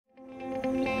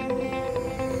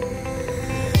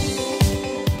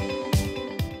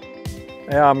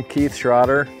Yeah, I'm Keith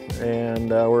Schrader, and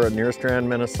we're at Nearstrand,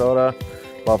 Minnesota,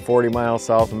 about 40 miles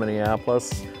south of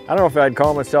Minneapolis. I don't know if I'd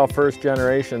call myself first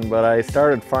generation, but I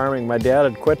started farming. My dad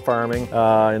had quit farming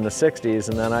in the 60s,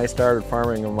 and then I started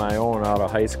farming on my own out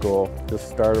of high school. Just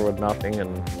started with nothing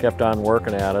and kept on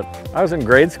working at it. I was in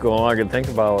grade school, and all I could think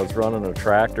about was running a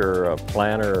tractor, a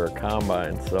planter, or a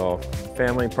combine. So,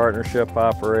 family partnership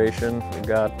operation. We've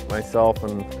got myself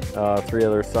and 3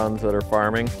 other sons that are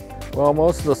farming. Well,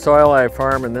 most of the soil I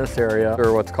farm in this area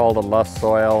are what's called a lush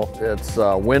soil. It's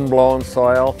wind-blown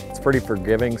soil. It's pretty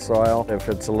forgiving soil. If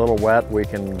it's a little wet, we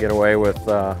can get away with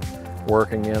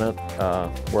working in it,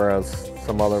 whereas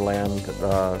some other land,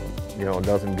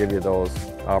 doesn't give you those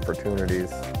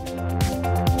opportunities.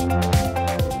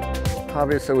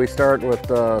 Obviously, we start with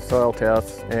soil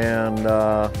tests and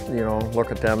look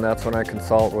at them. That's when I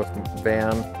consult with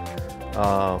Van,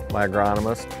 my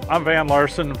agronomist. I'm Van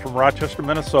Larson from Rochester,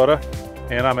 Minnesota,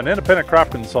 and I'm an independent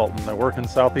crop consultant. I work in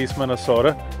southeast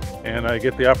Minnesota, and I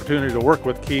get the opportunity to work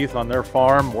with Keith on their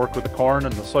farm, work with the corn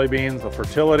and the soybeans, the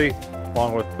fertility,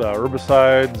 along with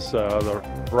herbicides, the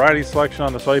variety selection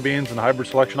on the soybeans, and hybrid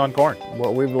selection on corn.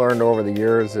 What we've learned over the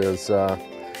years is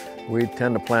we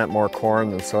tend to plant more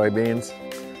corn than soybeans,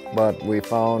 but we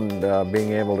found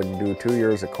being able to do 2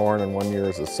 years of corn and 1 year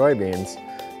of soybeans,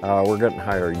 we're getting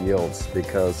higher yields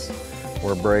because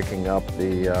we're breaking up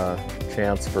the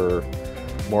chance for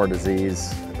more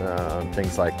disease and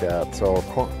things like that. So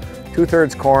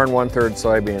 2/3 corn, 1/3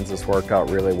 soybeans has worked out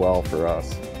really well for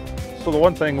us. So the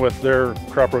one thing with their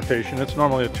crop rotation, it's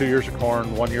normally 2 years of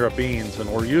corn, 1 year of beans, and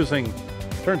we're using,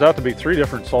 turns out to be 3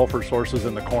 different sulfur sources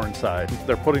in the corn side.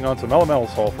 They're putting on some elemental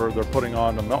sulfur, they're putting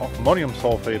on ammonium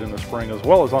sulfate in the spring, as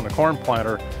well as on the corn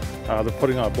planter. They're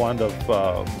putting on a blend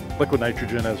of liquid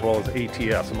nitrogen as well as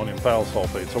ATS, ammonium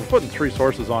thiosulfate. So we're putting 3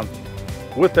 sources on.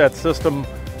 With that system,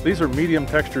 these are medium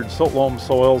textured silt loam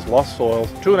soils, lush soils,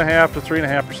 2.5 to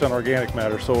 3.5% organic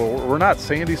matter. So we're not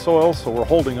sandy soils, so we're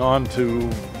holding on to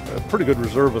a pretty good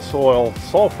reserve of soil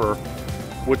sulfur,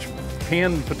 which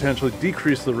can potentially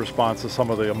decrease the response to some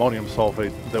of the ammonium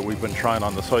sulfate that we've been trying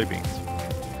on the soybeans.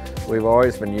 We've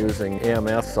always been using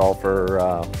AMS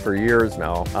sulfur for years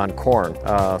now on corn.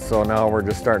 So now we're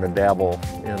just starting to dabble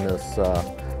in this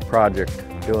project,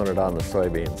 doing it on the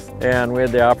soybeans. And we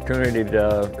had the opportunity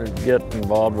to get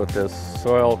involved with this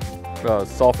soil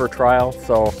sulfur trial.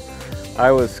 So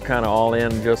I was kind of all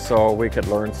in just so we could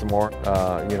learn some more,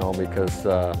 because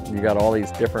you got all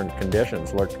these different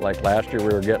conditions. Look, like last year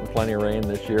we were getting plenty of rain,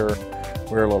 this year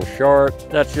we were a little short.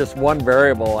 That's just one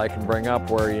variable I can bring up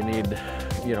where you need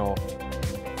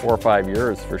 4 or 5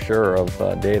 years for sure of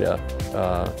data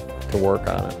to work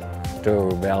on it,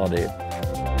 to validate.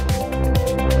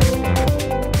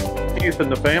 Keith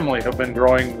and the family have been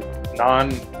growing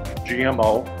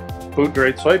non-GMO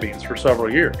food-grade soybeans for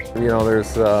several years.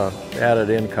 There's added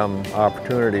income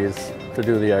opportunities to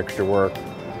do the extra work,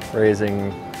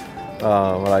 raising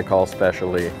what I call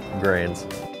specialty grains.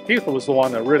 Keith was the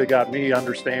one that really got me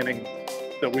understanding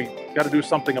that we got to do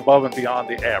something above and beyond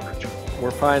the average. We're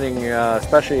finding,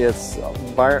 especially it's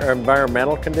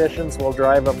environmental conditions will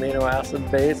drive amino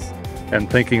acid base. And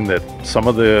thinking that some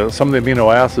of the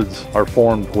amino acids are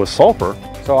formed with sulfur.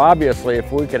 So obviously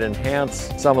if we could enhance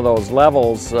some of those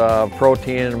levels,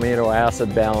 protein and amino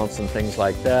acid balance and things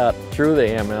like that through the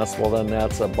AMS, well then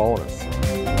that's a bonus.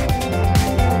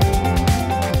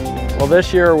 Well,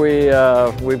 this year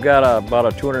we've got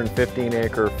about a 215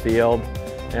 acre field,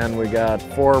 and we got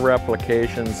 4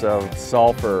 replications of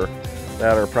sulfur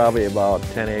that are probably about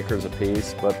 10 acres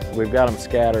apiece, but we've got them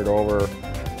scattered over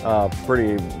a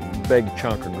pretty big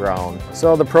chunk of ground.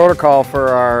 So the protocol for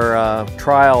our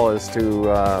trial is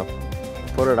to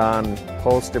put it on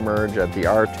post-emerge at the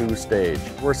R2 stage.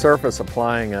 We're surface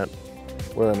applying it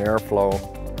with an airflow,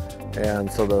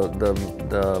 and so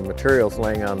the material's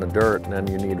laying on the dirt, and then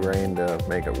you need rain to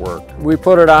make it work. We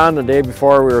put it on the day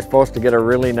before. We were supposed to get a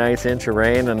really nice inch of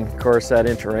rain, and of course that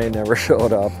inch of rain never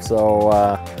showed up. So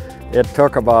it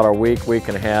took about a week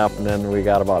and a half, and then we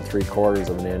got about 3/4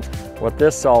 of an inch. What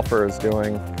this sulfur is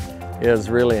doing is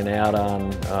really an add-on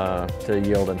to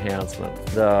yield enhancement.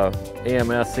 The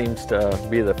AMS seems to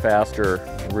be the faster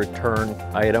return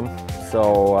item,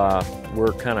 so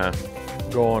we're kind of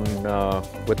going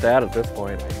with that at this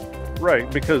point. Right,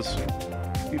 because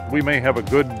we may have a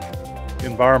good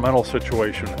environmental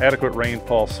situation, adequate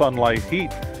rainfall, sunlight,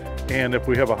 heat, and if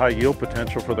we have a high yield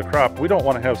potential for the crop, we don't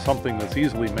want to have something that's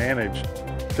easily managed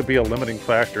to be a limiting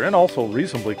factor, and also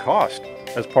reasonably cost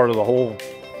as part of the whole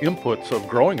inputs of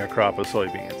growing a crop of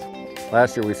soybeans.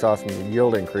 Last year we saw some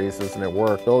yield increases and it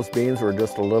worked. Those beans were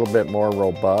just a little bit more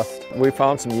robust. We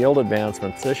found some yield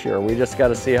advancements this year. We just got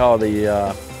to see how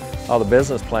the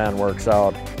business plan works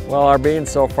out. Well, our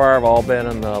beans so far have all been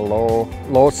in the low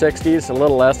 60s, a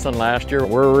little less than last year.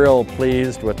 We're real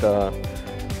pleased with the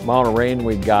amount of rain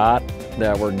we got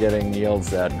that we're getting yields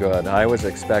that good. I was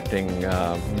expecting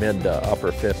mid to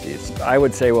upper 50s. I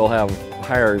would say we'll have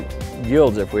higher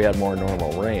yields if we had more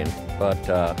normal rain, but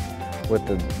with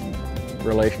the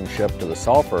relationship to the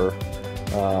sulfur,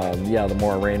 yeah, the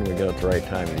more rain we get at the right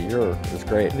time of the year is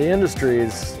great. The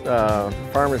industries,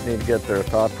 farmers need to get their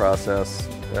thought process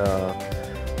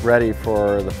ready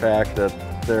for the fact that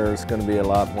there's going to be a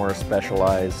lot more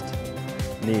specialized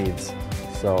needs.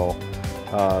 So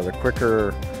the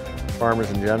quicker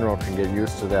farmers in general can get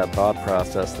used to that thought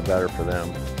process, the better for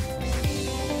them.